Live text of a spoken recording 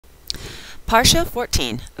Parsha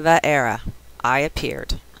 14, Vaera, I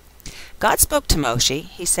appeared. God spoke to Moshe.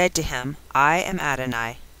 He said to him, I am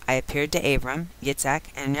Adonai. I appeared to Abram,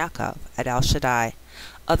 Yitzhak, and Yaakov at El Shaddai.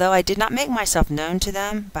 Although I did not make myself known to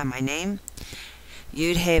them by my name,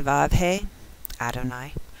 Yud-He-Vav-He,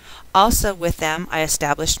 Adonai. Also with them I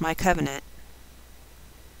established my covenant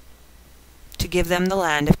to give them the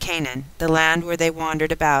land of Canaan, the land where they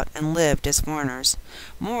wandered about and lived as foreigners.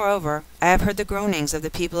 Moreover, I have heard the groanings of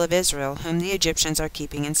the people of Israel, whom the Egyptians are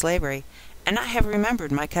keeping in slavery, and I have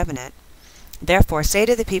remembered my covenant. Therefore say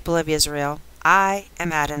to the people of Israel, I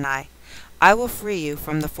am Adonai. I will free you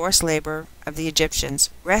from the forced labor of the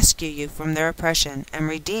Egyptians, rescue you from their oppression, and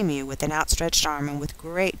redeem you with an outstretched arm and with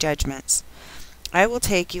great judgments. I will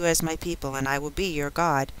take you as my people, and I will be your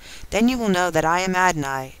God. Then you will know that I am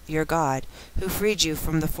Adonai, your God, who freed you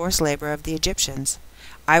from the forced labor of the Egyptians.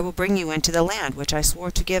 I will bring you into the land which I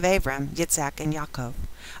swore to give Abram, Yitzhak, and Yaakov.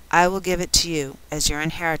 I will give it to you as your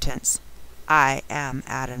inheritance. I am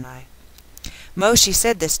Adonai. Moshe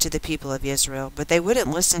said this to the people of Israel, but they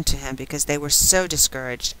wouldn't listen to him because they were so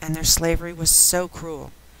discouraged, and their slavery was so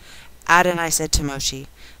cruel. Adonai said to Moshe,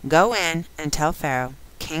 Go in and tell Pharaoh,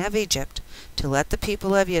 king of Egypt, to let the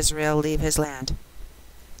people of Israel leave his land.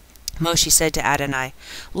 Moshe said to Adonai,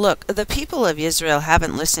 Look, the people of Israel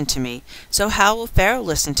haven't listened to me, so how will Pharaoh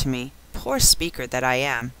listen to me? Poor speaker that I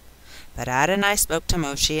am. But Adonai spoke to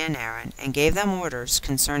Moshe and Aaron, and gave them orders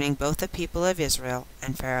concerning both the people of Israel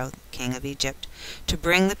and Pharaoh, king of Egypt, to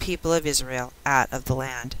bring the people of Israel out of the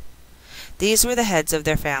land. These were the heads of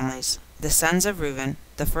their families. The sons of Reuben,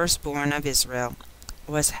 the firstborn of Israel,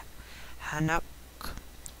 was Hanok,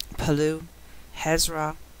 Palu,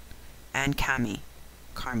 Hezrah, and Carmi.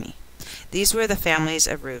 These were the families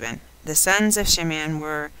of Reuben. The sons of Shimon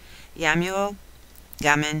were Yamuel,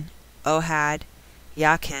 Gammon, Ohad,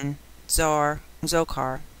 Yakin,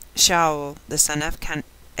 Zokar, Shaul, the son of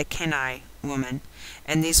a Kenai woman,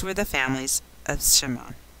 and these were the families of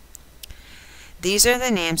Shimon. These are the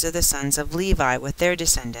names of the sons of Levi with their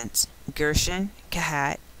descendants, Gershon,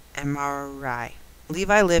 Kehat, and Merari.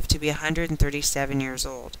 Levi lived to be 137 years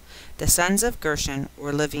old. The sons of Gershon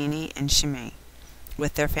were Livni and Shimei,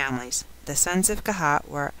 with their families. The sons of Kehat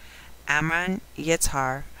were Amram,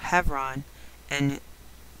 Yitzhar, Hebron, and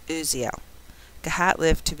Uziel. Kehat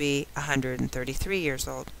lived to be 133 years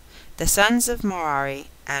old. The sons of Merari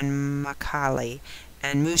and Machali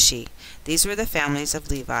and Mushi. These were the families of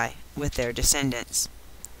Levi, with their descendants.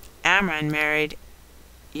 Amram married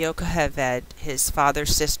Yocheved, his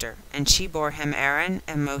father's sister, and she bore him Aaron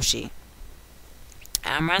and Moshe.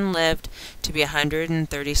 Amram lived to be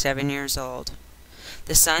 137 years old.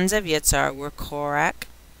 The sons of Yitzhar were Korach,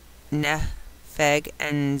 Nepheg,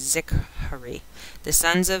 and Zichri. The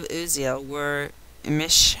sons of Uziel were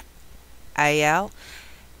Mishael,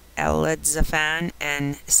 Elizaphan,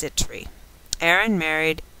 and Sitri. Aaron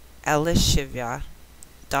married Elishivah,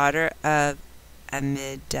 daughter of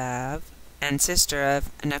Amidav, and sister of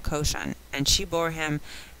Nakoshan, and she bore him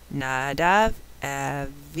Nadav,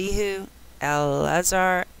 Avihu,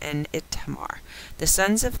 Eleazar, and Itamar. The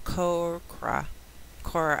sons of Korash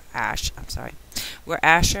were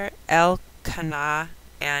Asher, Elkanah,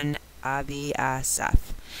 and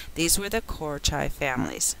Abiasaph. These were the Korachai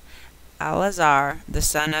families. Eleazar, the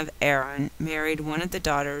son of Aaron, married one of the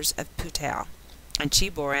daughters of Putel, and she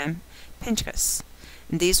bore him Pinchas.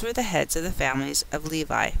 And these were the heads of the families of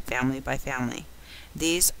Levi, family by family.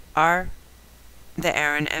 These are the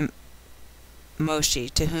Aaron and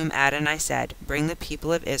Moshe, to whom Adonai said, Bring the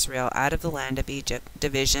people of Israel out of the land of Egypt,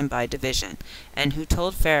 division by division, and who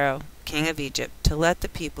told Pharaoh, king of Egypt, to let the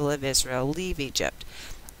people of Israel leave Egypt.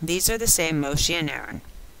 These are the same Moshe and Aaron.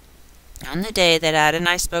 On the day that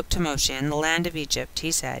Adonai spoke to Moshe in the land of Egypt,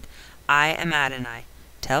 he said, I am Adonai.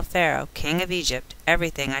 Tell Pharaoh, king of Egypt,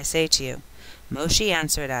 everything I say to you. Moshe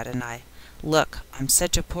answered Adonai, Look, I'm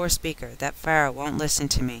such a poor speaker that Pharaoh won't listen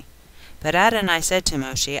to me. But Adonai said to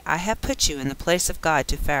Moshe, I have put you in the place of God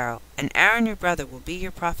to Pharaoh, and Aaron your brother will be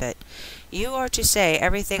your prophet. You are to say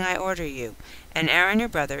everything I order you, and Aaron your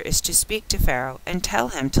brother is to speak to Pharaoh, and tell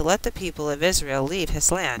him to let the people of Israel leave his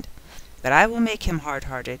land. But I will make him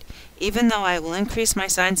hard-hearted. Even though I will increase my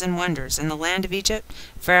signs and wonders in the land of Egypt,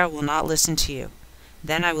 Pharaoh will not listen to you.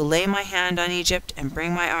 Then I will lay my hand on Egypt, and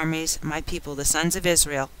bring my armies, my people, the sons of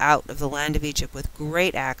Israel, out of the land of Egypt with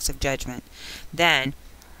great acts of judgment. Then,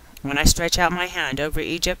 when I stretch out my hand over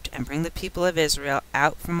Egypt, and bring the people of Israel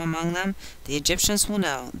out from among them, the Egyptians will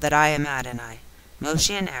know that I am Adonai. Moshe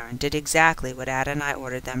and Aaron did exactly what Adonai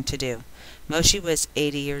ordered them to do. Moshe was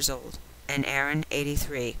 80 years old, and Aaron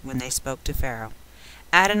 83, when they spoke to Pharaoh.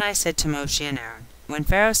 Adonai said to Moshe and Aaron, When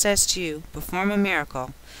Pharaoh says to you, Perform a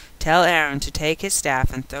miracle, Tell Aaron to take his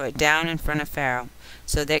staff and throw it down in front of Pharaoh,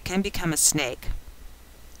 so that it can become a snake."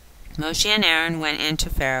 Moshe and Aaron went in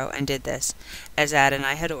to Pharaoh and did this, as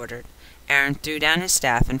Adonai had ordered. Aaron threw down his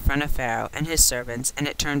staff in front of Pharaoh and his servants, and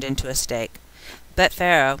it turned into a snake. But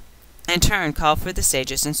Pharaoh in turn called for the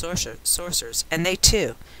sages and sorcerers, and they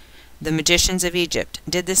too, the magicians of Egypt,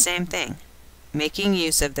 did the same thing, making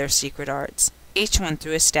use of their secret arts. Each one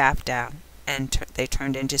threw his staff down, and they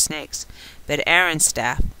turned into snakes. But Aaron's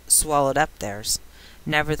staff swallowed up theirs.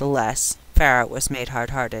 Nevertheless, Pharaoh was made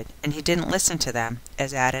hard-hearted, and he didn't listen to them,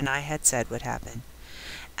 as Adonai had said would happen.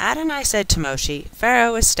 Adonai said to Moshe,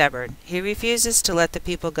 "Pharaoh is stubborn. He refuses to let the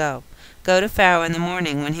people go. Go to Pharaoh in the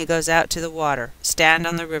morning when he goes out to the water. Stand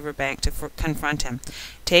on the river bank to confront him.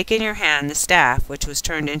 Take in your hand the staff which was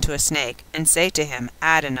turned into a snake, and say to him,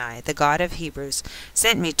 'Adonai, the God of Hebrews,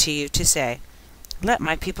 sent me to you to say, let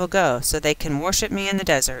my people go, so they can worship me in the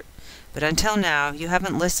desert.' But until now you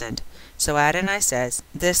haven't listened. So Adonai says,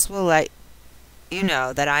 'This will let you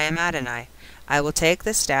know that I am Adonai. I will take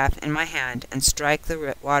the staff in my hand and strike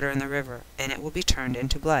the water in the river, and it will be turned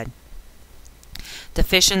into blood. The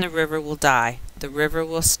fish in the river will die, the river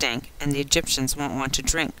will stink, and the Egyptians won't want to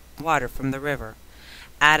drink water from the river.'"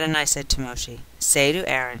 Adonai said to Moshe, "Say to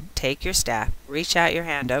Aaron, 'Take your staff, reach out your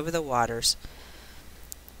hand over the waters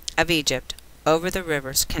of Egypt, over the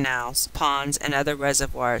rivers, canals, ponds, and other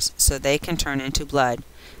reservoirs, so they can turn into blood.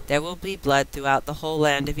 There will be blood throughout the whole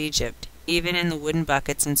land of Egypt, even in the wooden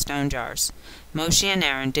buckets and stone jars." Moshe and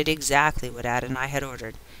Aaron did exactly what Adonai had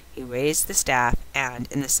ordered. He raised the staff, and,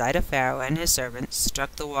 in the sight of Pharaoh and his servants,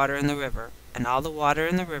 struck the water in the river, and all the water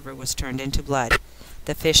in the river was turned into blood.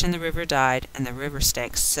 The fish in the river died, and the river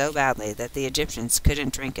stank so badly that the Egyptians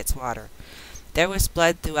couldn't drink its water. There was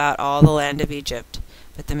blood throughout all the land of Egypt.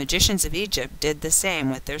 But the magicians of Egypt did the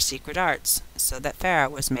same with their secret arts, so that Pharaoh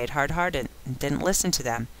was made hard-hearted and didn't listen to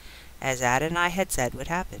them, as Adonai had said would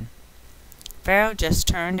happen. Pharaoh just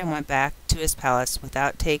turned and went back to his palace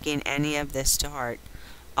without taking any of this to heart.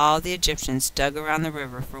 All the Egyptians dug around the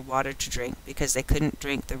river for water to drink, because they couldn't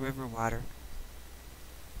drink the river water.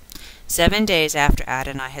 7 days after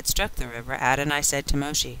Adonai had struck the river, Adonai said to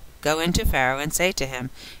Moshe, "Go into Pharaoh and say to him,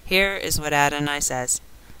 'Here is what Adonai says.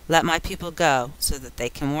 Let my people go, so that they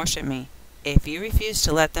can worship me. If you refuse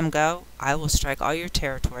to let them go, I will strike all your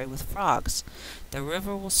territory with frogs. The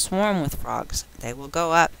river will swarm with frogs. They will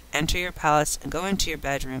go up, enter your palace, and go into your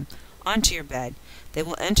bedroom, onto your bed. They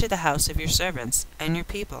will enter the house of your servants and your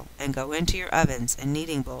people, and go into your ovens and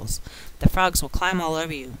kneading bowls. The frogs will climb all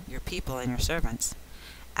over you, your people, and your servants."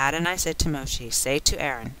 Adonai said to Moshe, "Say to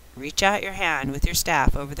Aaron, 'Reach out your hand with your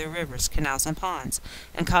staff over the rivers, canals, and ponds,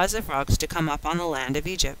 and cause the frogs to come up on the land of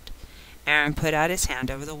Egypt.' Aaron put out his hand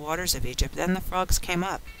over the waters of Egypt, and the frogs came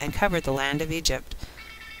up and covered the land of Egypt.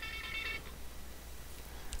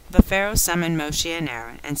 But Pharaoh summoned Moshe and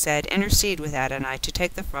Aaron, and said, "Intercede with Adonai to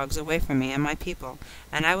take the frogs away from me and my people,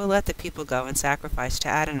 and I will let the people go and sacrifice to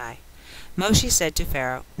Adonai." Moshe said to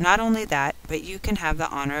Pharaoh, "Not only that, but you can have the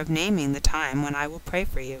honor of naming the time when I will pray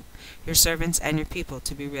for you, your servants and your people,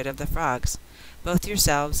 to be rid of the frogs, both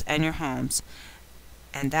yourselves and your homes,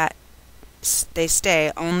 and that they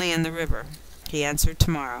stay only in the river." He answered,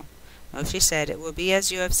 "Tomorrow." Moshe said, "It will be as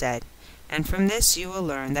you have said, and from this you will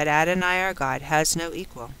learn that Adonai our God has no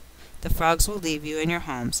equal. The frogs will leave you and your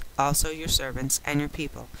homes, also your servants and your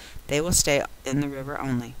people. They will stay in the river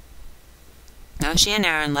only." Moshe and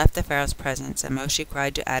Aaron left the Pharaoh's presence, and Moshe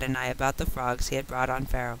cried to Adonai about the frogs he had brought on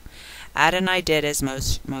Pharaoh. Adonai did as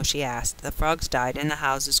Moshe asked. The frogs died in the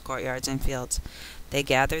houses, courtyards, and fields. They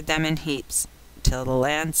gathered them in heaps, till the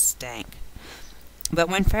land stank. But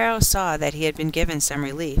when Pharaoh saw that he had been given some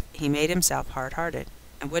relief, he made himself hard-hearted,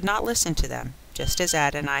 and would not listen to them, just as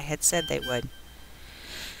Adonai had said they would.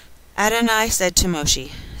 Adonai said to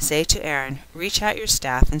Moshe, "Say to Aaron, 'Reach out your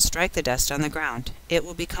staff and strike the dust on the ground. It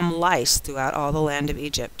will become lice throughout all the land of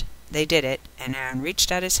Egypt.' They did it, and Aaron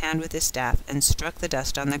reached out his hand with his staff and struck the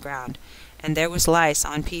dust on the ground, and there was lice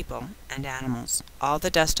on people and animals. All the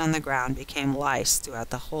dust on the ground became lice throughout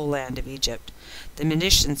the whole land of Egypt. The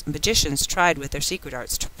magicians tried with their secret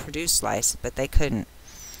arts to produce lice, but they couldn't.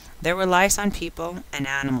 There were lice on people and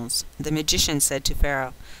animals. The magicians said to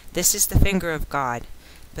Pharaoh, 'This is the finger of God.'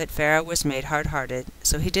 But Pharaoh was made hard-hearted,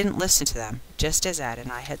 so he didn't listen to them, just as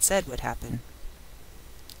Adonai had said would happen.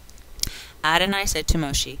 Adonai said to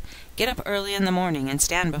Moshe, "Get up early in the morning and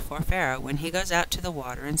stand before Pharaoh when he goes out to the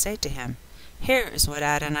water, and say to him, 'Here is what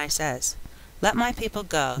Adonai says. Let my people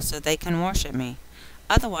go, so they can worship me.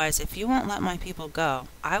 Otherwise, if you won't let my people go,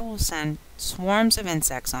 I will send swarms of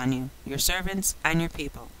insects on you, your servants, and your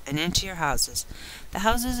people, and into your houses. The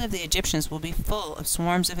houses of the Egyptians will be full of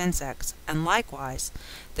swarms of insects, and likewise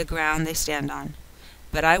the ground they stand on.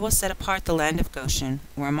 But I will set apart the land of Goshen,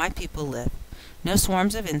 where my people live. No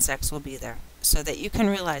swarms of insects will be there, so that you can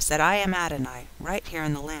realize that I am Adonai, right here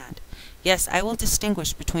in the land. Yes, I will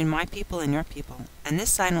distinguish between my people and your people, and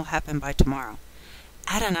this sign will happen by tomorrow.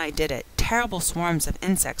 Adonai did it. Terrible swarms of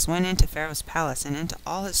insects went into Pharaoh's palace and into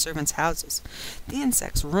all his servants' houses. The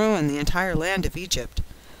insects ruined the entire land of Egypt.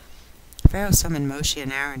 Pharaoh summoned Moshe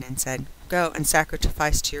and Aaron and said, "Go and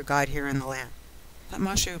sacrifice to your God here in the land." But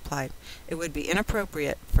Moshe replied, "It would be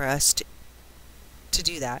inappropriate for us to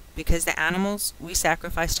do that, because the animals we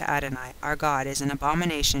sacrifice to Adonai, our God, is an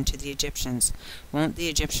abomination to the Egyptians. Won't the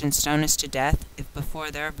Egyptians stone us to death if before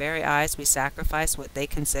their very eyes we sacrifice what they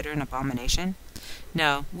consider an abomination?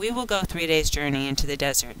 No, we will go 3 days' journey into the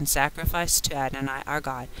desert and sacrifice to Adonai, our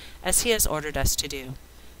God, as he has ordered us to do."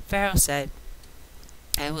 Pharaoh said,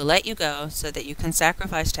 "I will let you go so that you can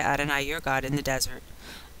sacrifice to Adonai, your God, in the desert.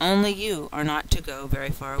 Only you are not to go very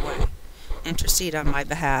far away. Intercede on my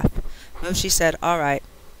behalf." Moshe said, "All right,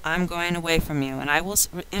 I'm going away from you, and I will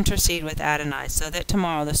intercede with Adonai so that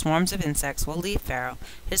tomorrow the swarms of insects will leave Pharaoh,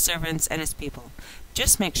 his servants, and his people.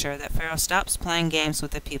 Just make sure that Pharaoh stops playing games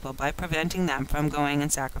with the people by preventing them from going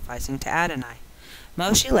and sacrificing to Adonai."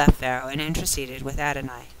 Moshe left Pharaoh and interceded with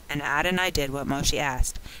Adonai, and Adonai did what Moshe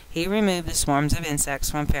asked. He removed the swarms of insects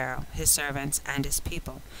from Pharaoh, his servants, and his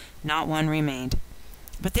people. Not one remained.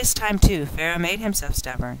 But this time too Pharaoh made himself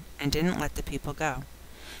stubborn and didn't let the people go.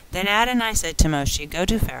 Then Adonai said to Moshe, "Go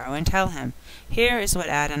to Pharaoh and tell him, 'Here is what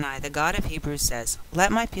Adonai, the God of Hebrews, says.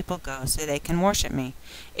 Let my people go so they can worship me.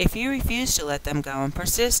 If you refuse to let them go and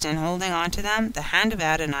persist in holding on to them, the hand of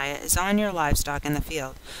Adonai is on your livestock in the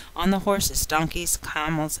field, on the horses, donkeys,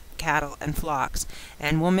 camels, cattle, and flocks,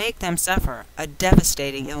 and will make them suffer a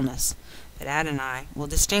devastating illness. But Adonai will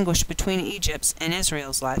distinguish between Egypt's and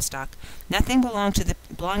Israel's livestock. Nothing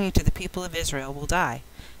belonging to the people of Israel will die.'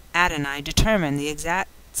 Adonai determined the exact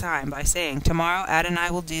time by saying, 'Tomorrow Adonai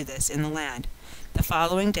will do this in the land.' The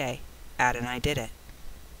following day Adonai did it.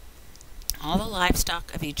 All the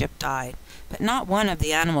livestock of Egypt died, but not one of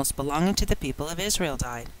the animals belonging to the people of Israel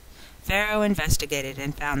died. Pharaoh investigated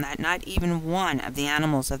and found that not even one of the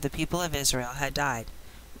animals of the people of Israel had died.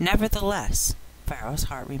 Nevertheless, Pharaoh's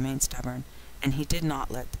heart remained stubborn, and he did not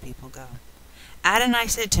let the people go. Adonai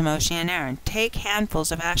said to Moshe and Aaron, "Take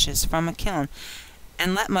handfuls of ashes from a kiln,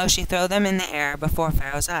 and let Moshe throw them in the air before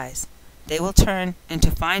Pharaoh's eyes. They will turn into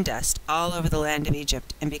fine dust all over the land of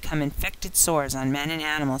Egypt, and become infected sores on men and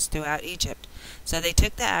animals throughout Egypt." So they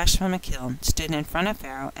took the ash from a kiln, stood in front of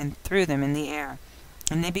Pharaoh, and threw them in the air,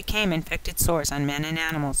 and they became infected sores on men and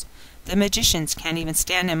animals. The magicians can't even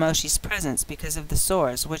stand in Moshe's presence because of the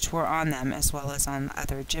sores which were on them as well as on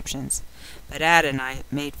other Egyptians. But Adonai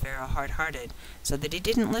made Pharaoh hard-hearted, so that he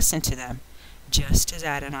didn't listen to them, just as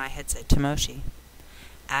Adonai had said to Moshe.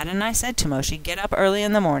 Adonai said to Moshe, "Get up early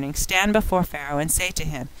in the morning, stand before Pharaoh, and say to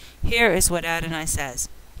him, 'Here is what Adonai says.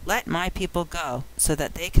 Let my people go, so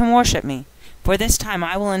that they can worship me. For this time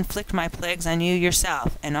I will inflict my plagues on you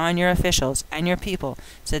yourself, and on your officials, and your people,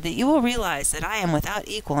 so that you will realize that I am without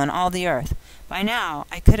equal in all the earth. By now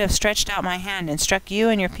I could have stretched out my hand and struck you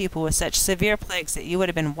and your people with such severe plagues that you would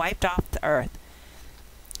have been wiped off the earth.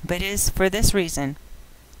 But it is for this reason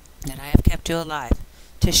that I have kept you alive,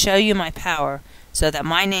 to show you my power, so that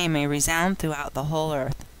my name may resound throughout the whole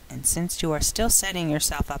earth. And since you are still setting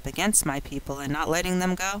yourself up against my people and not letting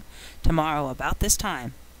them go, tomorrow about this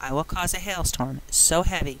time I will cause a hailstorm so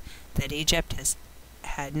heavy that Egypt has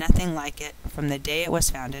had nothing like it from the day it was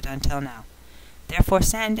founded until now. Therefore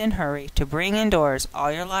send and hurry to bring indoors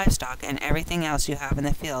all your livestock and everything else you have in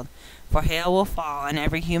the field, for hail will fall on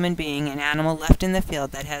every human being and animal left in the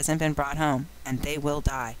field that hasn't been brought home, and they will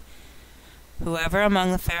die." Whoever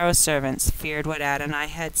among the Pharaoh's servants feared what Adonai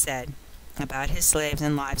had said about his slaves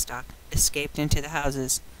and livestock escaped into the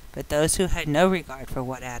houses, but those who had no regard for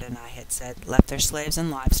what Adonai had said left their slaves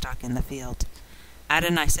and livestock in the field.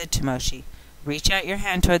 Adonai said to Moshe, "Reach out your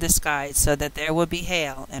hand toward the skies so that there will be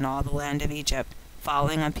hail in all the land of Egypt,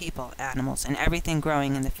 falling on people, animals, and everything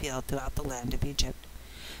growing in the field throughout the land of Egypt."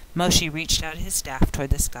 Moshe reached out his staff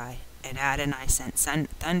toward the sky, and Adonai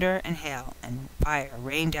sent thunder and hail, and fire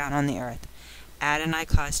rained down on the earth. Adonai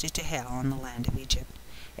caused it to hail on the land of Egypt.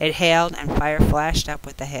 It hailed, and fire flashed up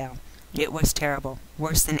with the hail. It was terrible,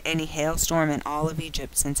 worse than any hailstorm in all of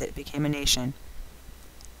Egypt since it became a nation.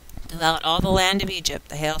 Throughout all the land of Egypt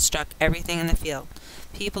the hail struck everything in the field,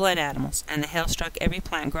 people and animals, and the hail struck every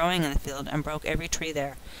plant growing in the field and broke every tree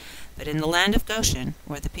there. But in the land of Goshen,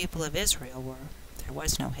 where the people of Israel were, there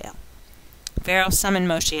was no hail. Pharaoh summoned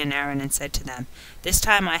Moshe and Aaron and said to them, "This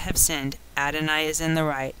time I have sinned. Adonai is in the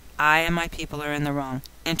right. I and my people are in the wrong.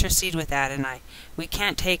 Intercede with Adonai. We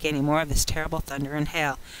can't take any more of this terrible thunder and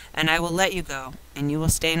hail, and I will let you go, and you will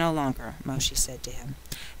stay no longer," Moshe said to him.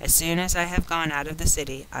 "As soon as I have gone out of the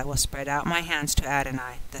city, I will spread out my hands to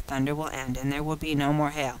Adonai. The thunder will end, and there will be no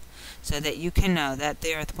more hail, so that you can know that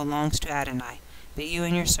the earth belongs to Adonai. But you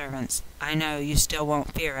and your servants, I know you still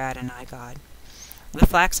won't fear Adonai God." The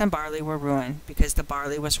flax and barley were ruined, because the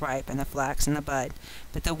barley was ripe and the flax in the bud,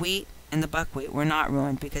 but the wheat and the buckwheat were not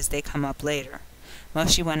ruined, because they come up later.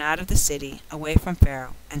 Moshe went out of the city, away from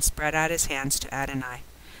Pharaoh, and spread out his hands to Adonai.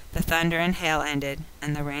 The thunder and hail ended,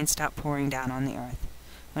 and the rain stopped pouring down on the earth.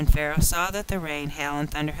 When Pharaoh saw that the rain, hail, and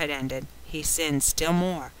thunder had ended, he sinned still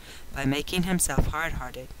more by making himself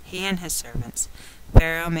hard-hearted, he and his servants.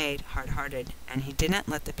 Pharaoh made hard-hearted, and he didn't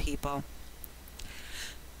let the people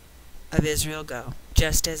of Israel go,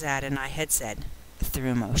 just as Adonai had said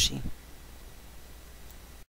through Moshe.